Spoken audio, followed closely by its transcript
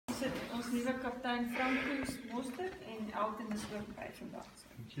ons nuwe kaptein Franco Mostert en Elton is ook by vandag.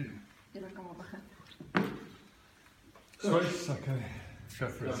 Thank you. Julle kan maar begin. Swys, okay. Go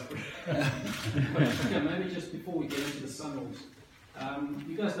for it. Okay, maybe just before we get into the Sunwolves,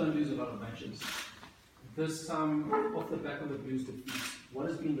 you guys don't lose a lot of matches. This off the back of the Blues defeat, what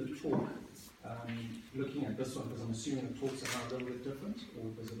has been the talk? Looking at this one, because I'm assuming the talks are now a little bit different, or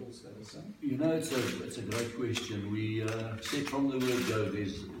does it all stay the same? You know, it's a great question. We said from the word go,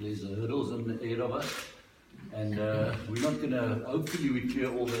 there's hurdles ahead of us, and we're not going to. Hopefully, we clear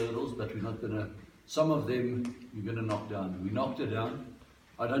all the hurdles, but we're not going to. Some of them we're going to knock down. We knocked it down.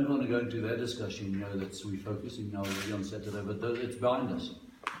 I don't want to go into that discussion. You know, we're focusing now already on Saturday, but it's behind us.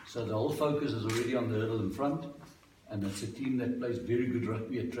 So the whole focus is already on the hurdle in front, and it's a team that plays very good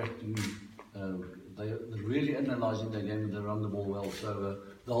rugby, attracting. They're really analysing their game and they run the ball well. So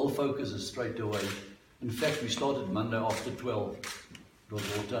the whole focus is straight away. In fact, we started Monday after 12. It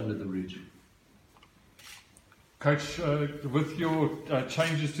was water under the bridge. Coach, with your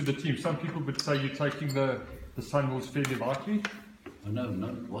changes to the team, some people would say you're taking the Sunwolves fairly lightly. Oh, no,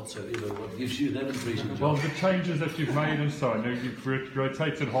 none whatsoever. What gives you that impression, John? Well, the changes that you've made and so on, you've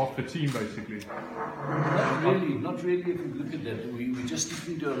rotated half the team basically. Not really. If you look at that, we just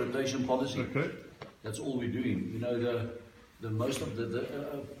sticking to a rotation policy. Okay. That's all we're doing. You know, the most of the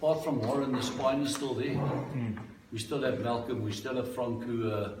apart from Warren, the spine is still there. We still have Malcolm, we still have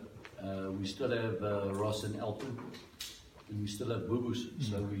Franco, we still have Ross and Elton, and we still have Bubus.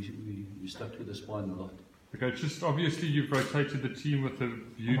 So we stuck to the spine a lot. Okay, just obviously you've rotated the team with a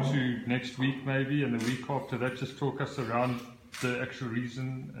view to next week maybe, and the week after that. Just talk us around the actual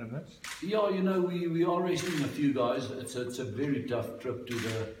reason and that. Yeah, you know, we are resting a few guys. It's a very tough trip to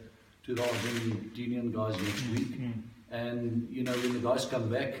the Argentinian guys next week, and you know, when the guys come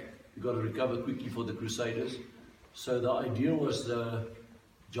back, you've got to recover quickly for the Crusaders. So the idea was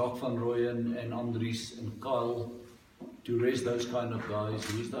Jacques van Rooyen and Andries and Kyle to rest those kind of guys.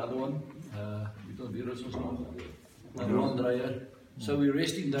 Who's the other one? Ron Dreyer. So we're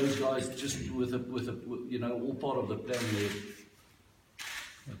resting those guys just with a you know, all part of the plan there.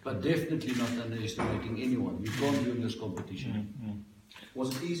 But definitely not underestimating anyone. We can't win this competition. Was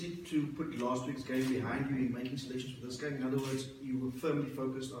it easy to put last week's game behind you in making selections for this game? In other words, you were firmly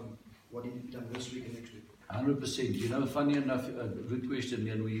focused on what needed to be done this week and next week. 100%. You know, funny enough, a good question.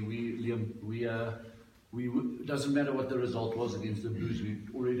 And Liam, it doesn't matter what the result was against the Blues. We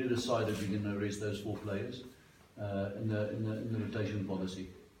already decided we're going to rest those 4 players in the rotation policy.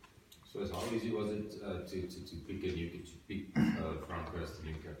 So how easy was it to pick Franco as the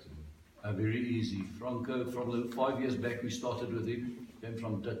new captain? Very easy. Franco, from the 5 years back we started with him, came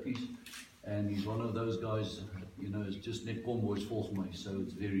from Turkish, and he's one of those guys, you know, it's just net convoys volg my, so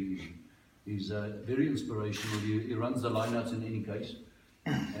it's very easy. He's very inspirational. He runs the lineouts in any case.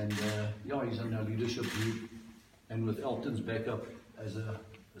 And yeah, he's in our leadership group, and with Elton's backup as a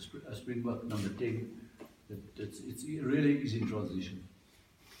Springbok number 10, it's really easy in transition,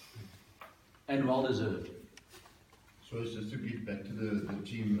 and well deserved. So just to get back to the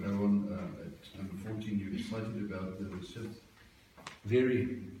team, Rowan, at number 14, you're excited about the shift?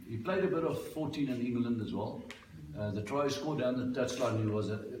 Very. He played a bit of 14 in England as well. The try scored down the touchline, he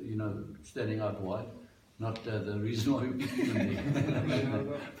was, you know, standing out wide. Not the reason why we picked him there.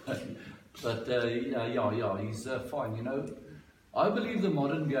 but yeah, he's fine, you know. I believe the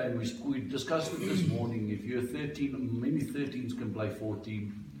modern game, we discussed it this morning, if you're 13, many 13s can play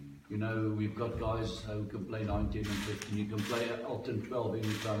 14. You know, we've got guys who can play 9, 10 and 15. You can play Elton 12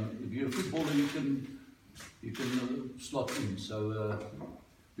 anytime. If you're a footballer, you can slot in. So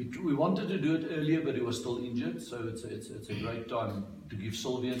we wanted to do it earlier, but he was still injured. So it's a great time to give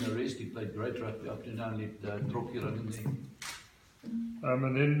Sylvian a rest. He played great rugby up to now and let Trokkie run in there.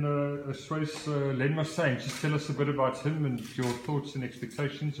 And then Swys, Len was saying, just tell us a bit about him and your thoughts and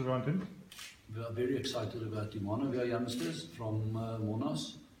expectations around him. We are very excited about him. One of our youngsters from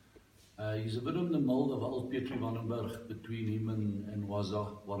Monash. He's a bit in the mold of old Petrie Vandenberg, between him and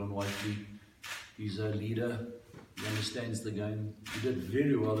Warren Whiteley. He's a leader, he understands the game. He did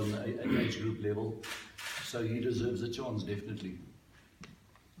very well in the age group level, so he deserves a chance, definitely.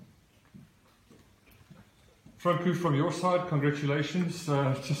 Franco, from your side, congratulations.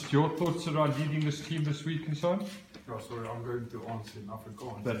 Just your thoughts around leading this team this week and so on? Yeah, sorry, I'm going to answer in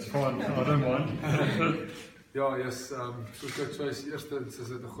Afrikaans. That's fine, I don't mind. Ja, yes, soos ek sê, eerstens is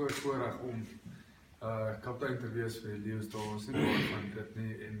dit 'n groot voorreg om kaptein te wees vir die Leeu's. Daar is nie waar van dit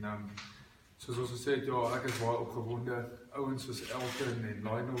nie. En soos ons gesê het, ja, ek is baie opgewonde. Ouens soos Elton en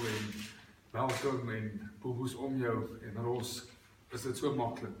Lionel en Malcolm en Bubus om jou en Ross, is dit so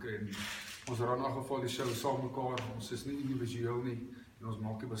maklik. En ons ran in elk geval die show saam mekaar. Ons is nie individueel nie. en ons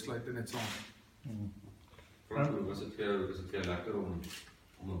maak die besluite net saam. Franco, was het vir jou lekker om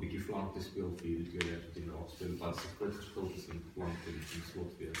 'n bietjie flank te speel vir hierdie tweede helfte teen die afspeel? Wat is die groot verskil tussen flank en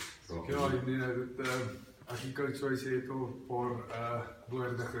slot vir jou? Ja, dit as die coach Swys het al 'n paar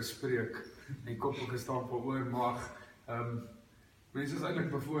woorde gespreek en koppe gestaan vir oor, maar mense is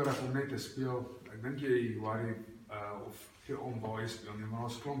eintlik bevoorreg om net te speel. Ek dink jy worry of jy om waar jy speel nie, maar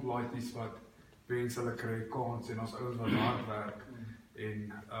ons klomp laaitjies wat wens hulle kry kans en ons ouens wat hard werk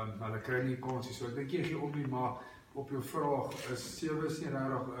en hulle kry nie kansie, so ek dink jy gee om nie, maar op jou vraag is 7 is nie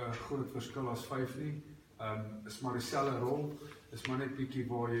regtig 'n groot verskil as 5 nie. Is maar dieselfde rol, is maar net bietjie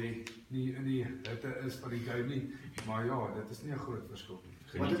waar jy nie in die hitte is van die game nie, maar ja, dit is nie 'n groot verskil nie.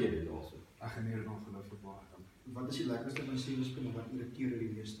 Geniet jy dit also? Ek geniet dit ongelooflik baie. Wat is die lekkerste van 7 speel en wat irriteer die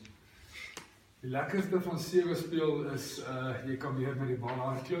meeste? Die lekkerste van 7 speel is jy kan meer met die bal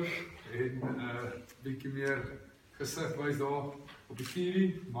hardloop en bietjie meer gesig wys daar op die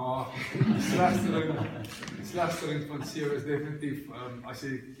TV, maar die slegste ding van 7 is definitief as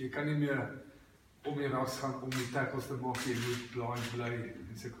jy kan nie meer om die ras gaan om die tackles te maak, jy moet blind bly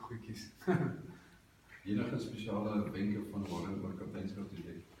en sulke goedjies. Enige spesiale wenke van waarin oor kapteinskap te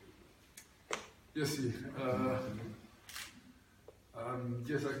doen? Jessie,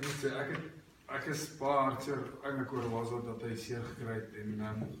 ek moet sê, ek is baie hartseer eintlik oor Wazza dat hy seer gekry het en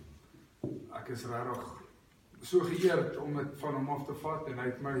ek is regtig so geëerd om dit van hom af te vat en hy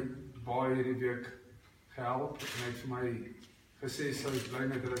het my baie hierdie week gehelp en hy het vir my gesê sy bly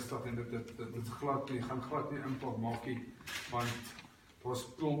net rustig en dit gaan glad nie impak maak nie, want daar's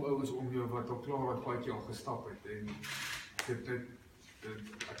klomp ouens om jou wat al klaar wat paadjie al gestap het en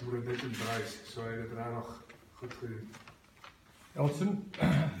ek moet dit embrace, so hy het dit regtig goed gedoen. Elton,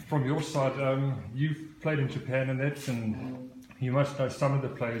 from your side, you've played in Japan and that, and you must know some of the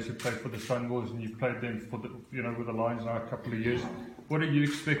players who played for the Sunwolves, and you've played them for with the Lions now a couple of years. What are you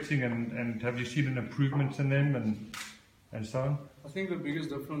expecting, and have you seen an improvement in them, and so on? I think the biggest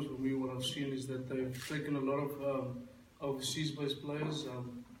difference for me, what I've seen, is that they've taken a lot of overseas-based players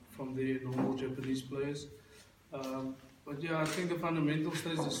from the normal Japanese players. But yeah, I think the fundamental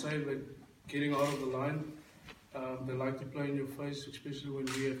stays the same, like getting out of the line. They like to play in your face, especially when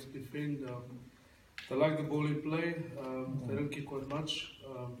we have to defend. They like the ball in play. They don't kick quite much,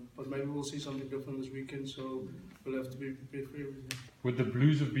 but maybe we'll see something different this weekend, so we'll have to be prepared for everything. Would the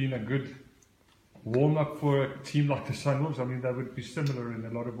Blues have been a good warm-up for a team like the Sunwolves? I mean, they would be similar in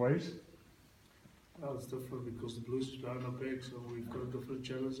a lot of ways. Well, it's different because the Blues is behind our back, so we've got a different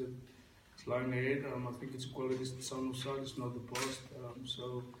challenge that is lying ahead. I think it's quality the Sunwolves side, it's not the past.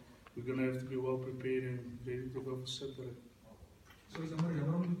 So we're going to have to be well prepared and ready to go for Saturday. So is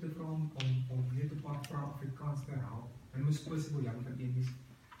jammer om te vra om net 'n paar vrae Afrikaans te herhaal. En moes spesifiek jong van Engels.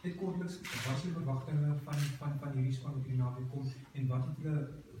 Net kortliks, wat is die verwagtinge van hierdie span wat hier naby kom en wat het hulle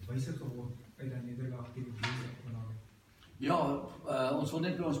wysig geword uit die nederlaag teen die Blues? Ja, ons wil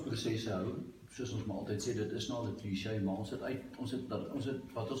net by ons prosesse hou. Soos ons maar altyd sê, dit is nou al 'n cliché, maar ons het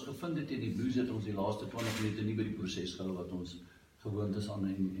wat ons gevind het teen die Blues het ons die laaste 20 minute nie by die proses gehou wat ons gewoond is aan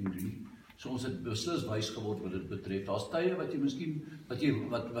en doen. So ons het beslis wys geword wat dit betref. Daar's tye wat jy miskien wat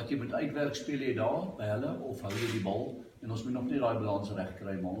jy moet uitwerk, speel jy daar by hulle of hou jy die bal en ons moet nog net daai balans reg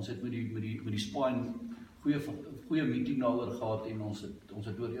kry, maar ons het met die span goeie meeting daaroor gehad en ons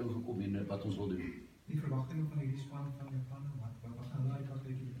het ooreengekom en wat ons wil doen. Die verwagtinge van hierdie span van Japan, wat gaan hulle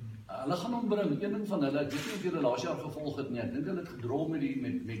uitkyk? Hulle gaan ombring, een ding van hulle, ek weet nie of julle laas jaar gevolg het nie, ek dink hulle het gedrol met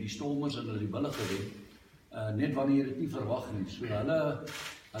die Stormers en hulle die bulle gewen, net wanneer jy dit nie verwag nie, so hulle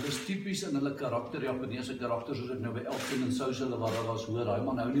is typies in hulle karakter, Japaneese karakter, soos ek nou by Elton en Sous hulle waar was, hoor, hy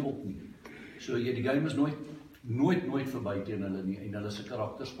man hou nie op nie, so die game is nooit verby teen hulle nie, en hulle is 'n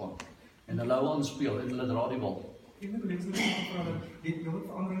karakterspan, en hulle hou aan speel, en hulle dra die bal. Ek wil net vra dat jy het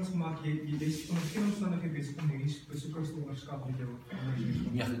veranderings gemaak, jy is onder geen omstandighede besig om hierdie besoekers te onderskap met jou veranderings.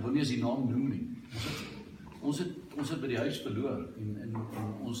 Ja, ek wil nie eens die naam noem nie. Ons het by die huis verloor en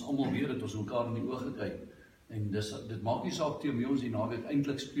ons almal weet dit, ons mekaar in die oë gekyk. En dit maak nie saak teen wie ons die naweek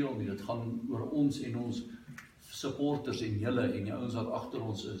eintlik speel nie. Dit gaan oor ons en ons supporters en julle en die ouens wat agter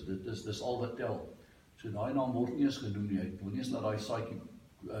ons is. Dis al wat tel. So daai naam word nie eens genoem nie. Ek wil nie eens laat daai saadjie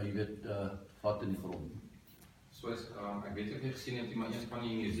vat in die grond. Swys, ek weet ek het gesien het iemand eens van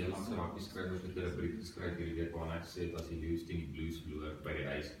die New Zealandse rugby skrywer het 'n brief geskryf hierdie week waarin hy gesê het as die Blues teen die Blues verloor by die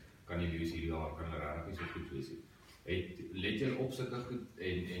huis, kan die Blues hierdie jaar kan hulle regtig nie so goed wees nie. Let jy op sulke goed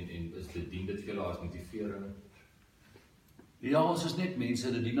en is dit dien dit vir julle as motivering? Ja, ons is net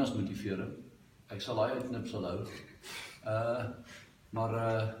mense, dit dien as motivering. Ek sal daai uitknipsel hou. Maar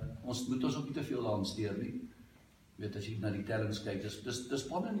ons moet ons ook nie te veel aan steur nie. Weet as jy na die tellings kyk, dis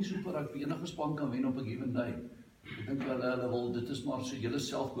spanne in die Super Rugby, enige span kan wen op 'n given day. Ek dink hulle wil, dit is maar so julle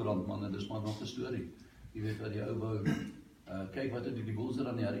selfkoerant man, en dis maar nog 'n storie. Jy weet wat die ou wou, kyk wat het die Bulls er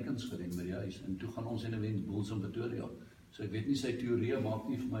aan die Hurricanes gedoen by die huis, en toe gaan ons en wen Bulls in Pretoria. So ek weet nie, sy teorie maak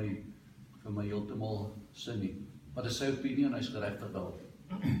nie vir my heeltemal sin nie. Maar dis sy opinie en hy's geregtig daarop.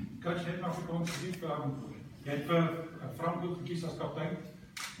 Coach, net nou vir ons asseblief, jy het vir Franco gekies as kaptein.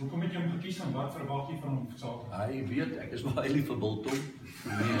 Hoekom het jy hom gekies en wat verwag jy van hom Saterdag? Hy weet, ek is baie lief vir Biltong.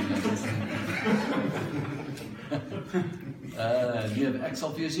 Nee, ek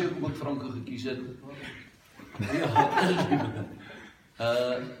sal vir jou sê hoekom ek Franco gekies het.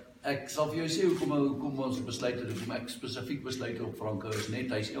 Ek sal vir jou sê hoekom ons besluit het, hoekom ek spesifiek besluit het op Franco is net,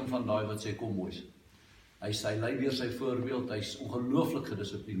 hy's een van daai wat sê kom boys. Hy lei deur sy voorbeeld, hy's ongelooflik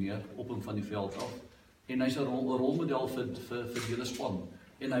gedissiplineerd op en van die veld af. En hy's 'n rolmodel vir die hele span.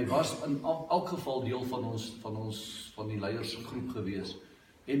 En hy was in elk geval deel van die leiersgroep gewees.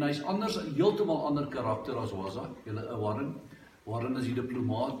 En hy's anders, 'n heeltemal ander karakter as Warren. Warren is die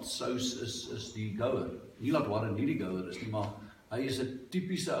diplomaat, Sous is die goer. Nie dat Warren nie die goer is nie, maar hy is 'n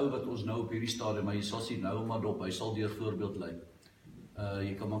tipiese ou wat ons nou op hierdie stadium, maar jy sal sien nou maar dop, hy sal deur voorbeeld lei.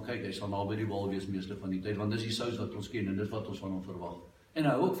 Jy kan maar kyk, hy sal naby die bal wees meeste van die tyd, want dis die Sous wat ons ken en dit wat ons van hom verwag. En hy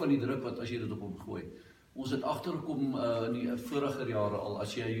hou ook van die druk wat as jy dit op hom gooi. Ons het agtergekom in die vorige jare al,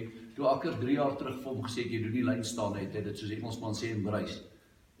 as jy, toe Akker 3 jaar terug vir hom gesê, jy doen nie lyn staan, het hy dit soos Engelsman sê embrace.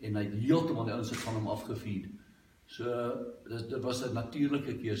 En hy het heeltemal die ouens het van hom afgefeed. So, dit was 'n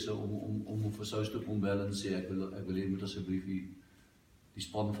natuurlike keuse om vir Sous te kom bel en sê, ek wil jy moet asseblief die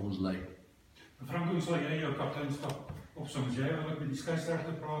span vir ons lei. Franco, hoe sal jy jou kapteinskap opsom? Jy wil met die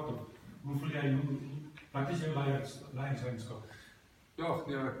skeieregter praat, of hoe voel jy, wat is jou leierseienskap? Ja,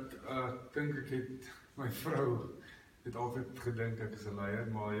 nee, ek dink ek het, my vrou het altyd gedink ek is 'n leier,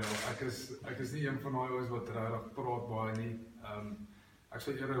 maar ja, ek is nie een van daai ouens wat regtig praat baie nie. Ek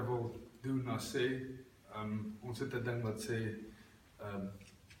sou eerder wil doen as sê. Ons het 'n ding wat sê,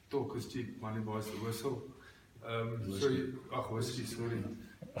 talk is cheap, money buys the whistle. Whisky, sorry.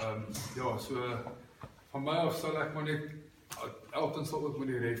 Ja, so van my af sal ek maar net, Elton sal ook met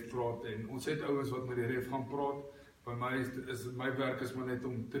die ref praat, en ons het ouens wat met die ref gaan praat. By my werk is maar net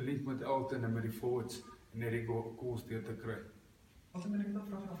om te link met Elton en met die forwards en net die goals deur te kry. As ek net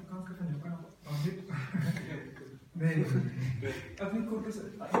vraag Afrikaans kan jou kan nee, ek weet kort is,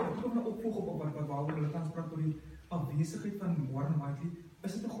 ek wil nog opvolg op wat waaroor hulle tans praat oor die afwesigheid van Warren Whiteley.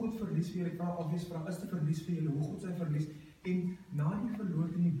 Is dit 'n groot verlies vir julle? Ek vra obvious vraag, is dit 'n verlies vir julle? Hoe goed sy verlies? En na die verloor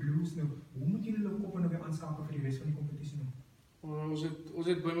in die Blues nou, hoe moet julle hulle kop en nou weer aanskakel vir die res van die kompetisie nou? Ons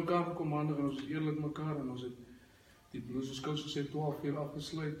het by mekaar gekom maandag en ons is eerlik mekaar en ons het die Blues ons coach gesê 12 keer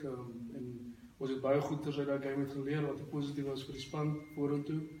afgesluit en ons het baie goed uit daai game het geleer wat positief was vir die span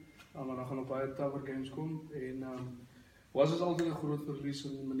vorentoe. Maar dan gaan op baie tougher games kom en was is altyd 'n groot verlies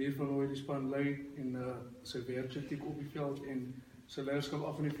in die manier van hoe hy die span lei en sy werketiek op die veld en sy leierskap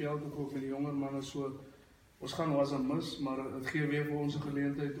af in die veld ook met die jonger manne so. Ons gaan was 'n mis, maar dit gee weer vir ons 'n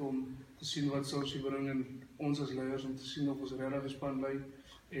geleentheid om te sien wat Swys bring en ons as leiers om te sien of ons regtig die span lei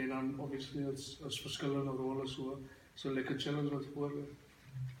en dan obviously as verskillende rolle so lekker challenge wat voor lê.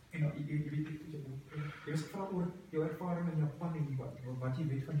 En jy weet jy is vra oor jou ervaring in Japan en wat jy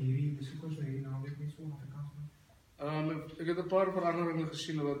weet van hierdie besoekers wat hierdie naweek net so Afrikaans. Ek het 'n paar veranderinge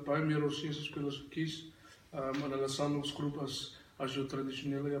gesien wat baie meer Oorsese spelers gekies in hulle Sunwolves groep as jou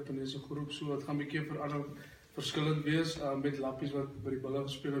tradisionele Japaneese groep. So dit gaan 'n bietjie verskillend wees met lappies wat by die bulle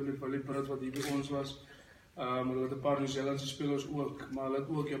gespeel het met Willie Britt wat hier by ons was. Hulle het 'n paar Nieu-Seelandse spelers ook, maar hulle het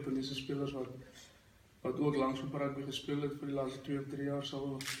ook Japaneese spelers wat ook langs op rugby gespeel het vir die laaste 2 of 3 jaar sal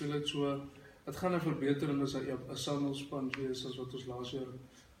hulle gespeel het. So dit gaan 'n verbetering as 'n Sunwolves span wees as wat ons laas jaar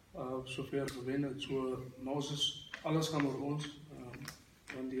sover gewen het. So maar alles gaan oor ons.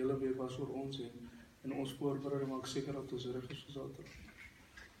 Want die hele week was oor ons en ons voorbereiding maak seker dat ons reg is vir Saterdag.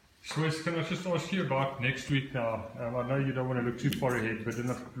 Swys, can I just ask you about next week now? I know you don't want to look too far ahead, but in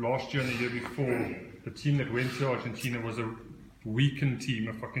the last year and the year before, the team that went to Argentina was a weakened team,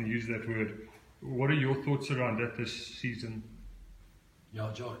 if I can use that word. What are your thoughts around that this season?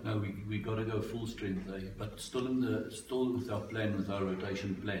 Yeah, Jock, no, we got to go full strength, but still with our plan, with our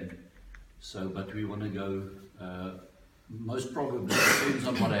rotation plan. So, but we want to go, most probably, depends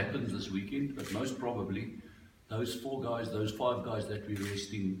on what happens this weekend, but most probably, those 4 guys, those 5 guys that we're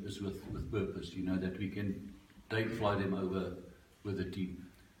resting is with purpose, you know, that we can fly them over with the team.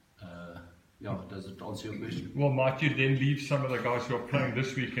 Yeah, does it answer your question? Well, might you then leave some of the guys who are playing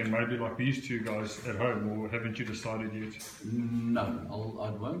this weekend, maybe like these 2 guys at home, or haven't you decided yet? No,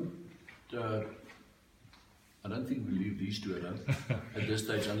 I won't. I don't think we leave these two at home at this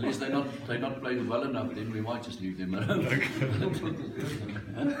stage, unless they're not playing well enough. Then we might just leave them at home.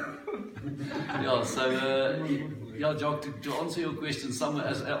 Yeah. So yeah, Jock, to answer your question,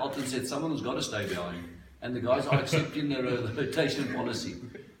 as Alton said, someone's got to stay behind, and the guys are accepting the rotation policy.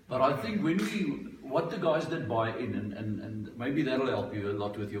 But I think what the guys that buy in, and maybe that'll help you a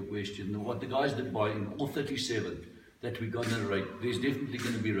lot with your question. What the guys that buy in, all 37 that we're going to rate, there's definitely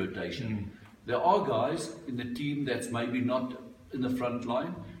going to be rotation. There are guys in the team that's maybe not in the front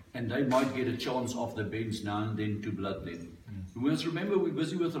line, and they might get a chance off the bench now and then to blood them. We must remember we're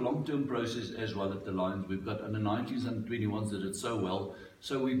busy with a long-term process as well at the Lions. We've got under 19s and 21s that did so well.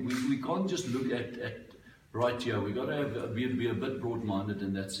 So we can't just look at right here. We've got to be a bit broad-minded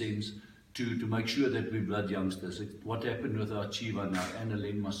in that sense to make sure that we blood youngsters. What happened with our Chiva now,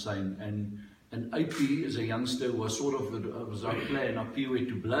 Annalyn Massain, and AP as a youngster was sort of was our plan, our POA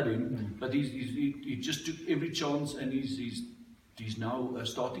to blood him, but he just took every chance, and he's now a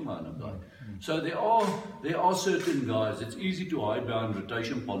starting lineup guy. So there are certain guys. It's easy to hide behind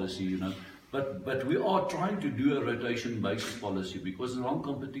rotation policy, but we are trying to do a rotation basis policy because it's long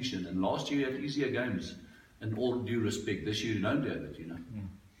competition. And last year we had easier games, and all due respect, this year you don't have it,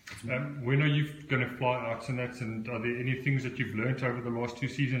 When are you going to fly out and that? And are there any things that you've learnt over the last 2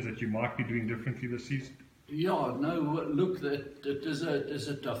 seasons that you might be doing differently this season? Yeah, no, look, it is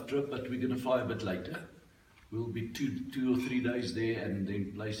a tough trip, but we're going to fly a bit later. We'll be 2 or 3 days there, and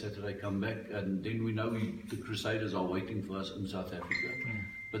then play Saturday, come back, and then we know the Crusaders are waiting for us in South Africa.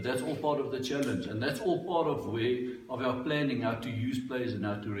 But that's all part of the challenge, and that's all part of our planning, how to use players and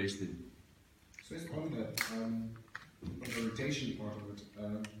how to rest them. So it's on that. On the rotation part of it,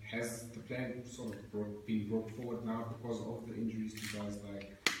 has the plan sort of been brought forward now because of the injuries to guys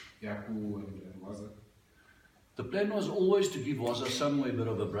like Yaku and Waza? The plan was always to give Waza somewhere a bit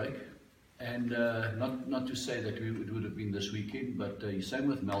of a break, and not to say that it would have been this weekend, but same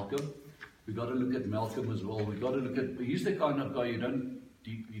with Malcolm. We've got to look at Malcolm as well. We've got to look at, he's the kind of guy he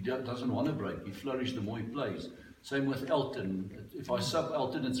doesn't want to break. He flourishes the more he plays. Same with Elton. If I sub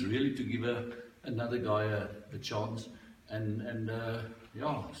Elton, it's really to give another guy a chance,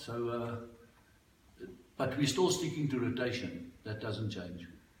 but we're still sticking to rotation. That doesn't change.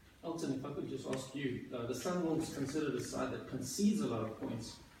 Elton, if I could just ask you, the Sunwolves considered a side that concedes a lot of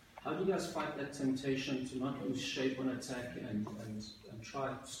points. How do you guys fight that temptation to not lose shape on attack and try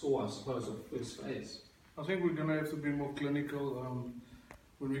to score, I suppose, of first phase? I think we're going to have to be more clinical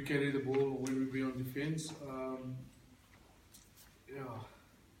when we carry the ball or when we be on defence.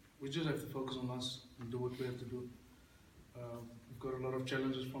 We just have to focus on us and do what we have to do. We've got a lot of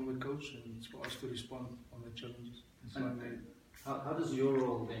challenges from the coach, and it's for us to respond on the challenges. How does your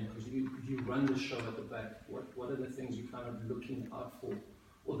role then, because you run the show at the back, what are the things you're kind of looking out for,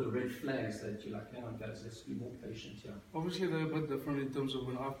 or the red flags that you're like, hang on guys, let's be more patient here? Obviously they're a bit different in terms of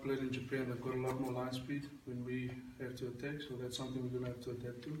when I've played in Japan, they've got a lot more line speed when we have to attack, so that's something we're going to have to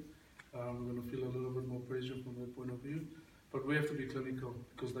adapt to. We're going to feel a little bit more pressure from that point of view, but we have to be clinical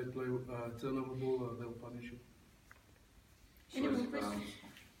because they play turnover ball, they'll punish you. Any more questions?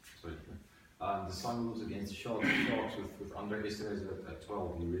 The Sunwolves against Sharks with Andre Estes at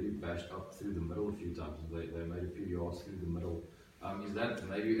 12, he really bashed up through the middle a few times. They made a few yards through the middle. Is that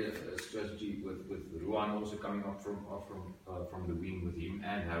maybe a strategy with Ruan also coming up from the wing with him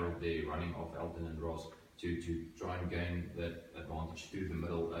and Harold there running off Elton and Ross to try and gain that advantage through the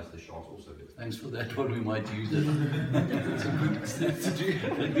middle as the Sharks also did? Thanks for that one, we might use it. It's a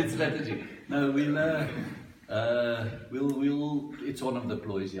good strategy. No, we'll it's one of the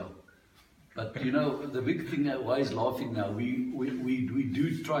ploys, yeah. But the big thing why he's laughing now, we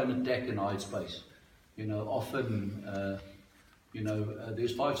do try and attack in hide space. Often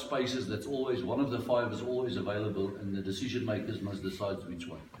there's 5 spaces, that's always, one of the 5 is always available, and the decision makers must decide which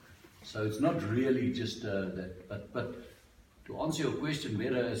one. So it's not really just that, but to answer your question,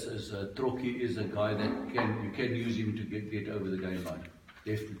 Vera as Troki is a guy that you can use him to get over the game line,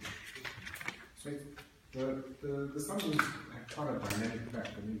 definitely. So the Sunwolves have quite a dynamic back.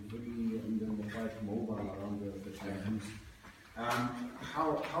 I mean, really, they're quite mobile around the taboos.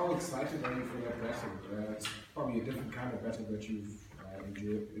 How excited are you for that battle? It's probably a different kind of battle that you've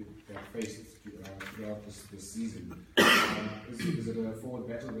faced throughout this season. Is it a forward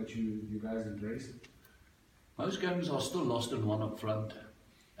battle that you guys embrace? Most games are still lost and won up front,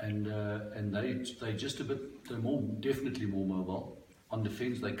 and they just a bit. They're definitely more mobile. On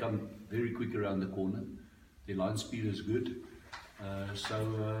defence, they come very quick around the corner. Their line speed is good,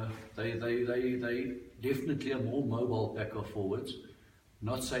 so they definitely are more mobile pack of forwards.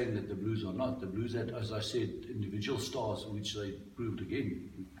 Not saying that the Blues are not. The Blues had, as I said, individual stars, which they proved again.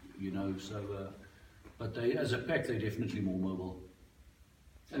 But they, as a pack, they're definitely more mobile.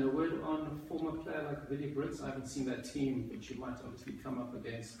 And a word on a former player like Billy Brits. I haven't seen that team, but you might obviously come up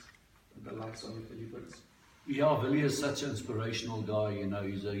against the likes of Billy Brits. Yeah, Billy is such an inspirational guy, you know,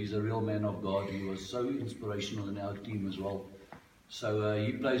 he's a real man of God. He was so inspirational in our team as well. So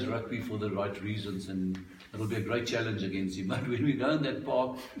he plays rugby for the right reasons, and it'll be a great challenge against him. But when we go in that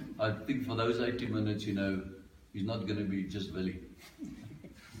park, I think for those 80 minutes, you know, he's not going to be just Billy.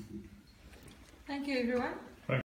 Thank you, everyone.